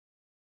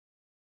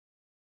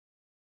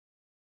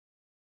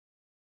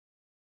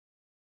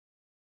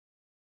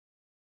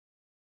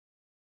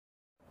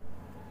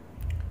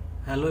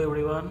Hello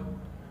everyone,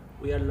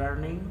 we are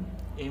learning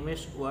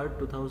MS Word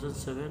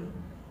 2007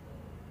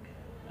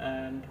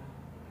 and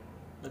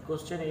the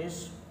question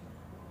is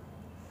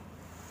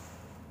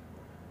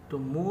to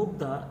move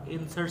the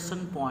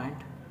insertion point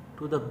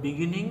to the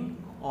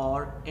beginning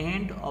or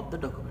end of the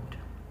document.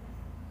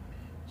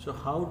 So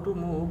how to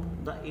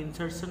move the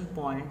insertion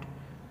point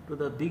to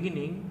the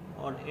beginning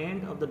or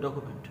end of the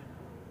document?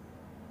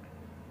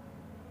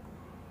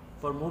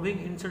 For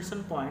moving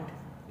insertion point,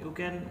 you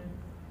can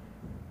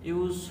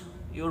use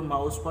your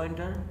mouse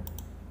pointer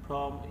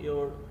from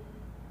your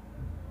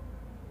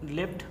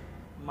left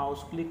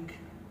mouse click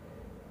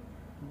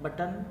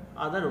button.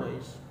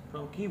 Otherwise,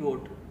 from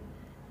keyboard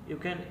you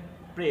can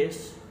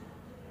press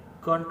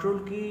control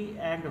key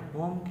and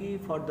home key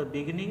for the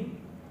beginning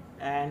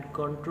and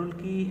control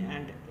key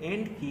and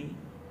end key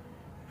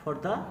for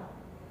the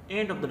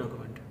end of the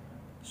document.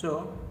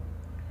 So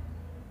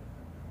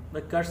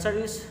the cursor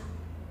is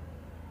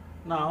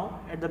now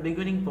at the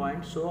beginning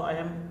point, so I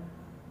am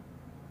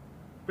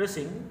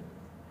pressing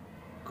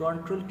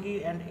control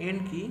key and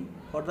end key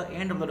for the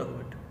end of the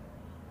document.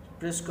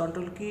 Press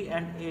control key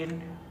and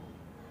end.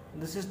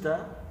 This is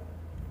the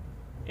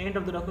end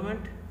of the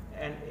document,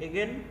 and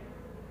again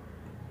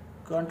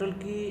control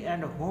key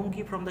and home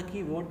key from the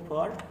keyboard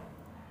for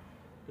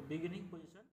the beginning position.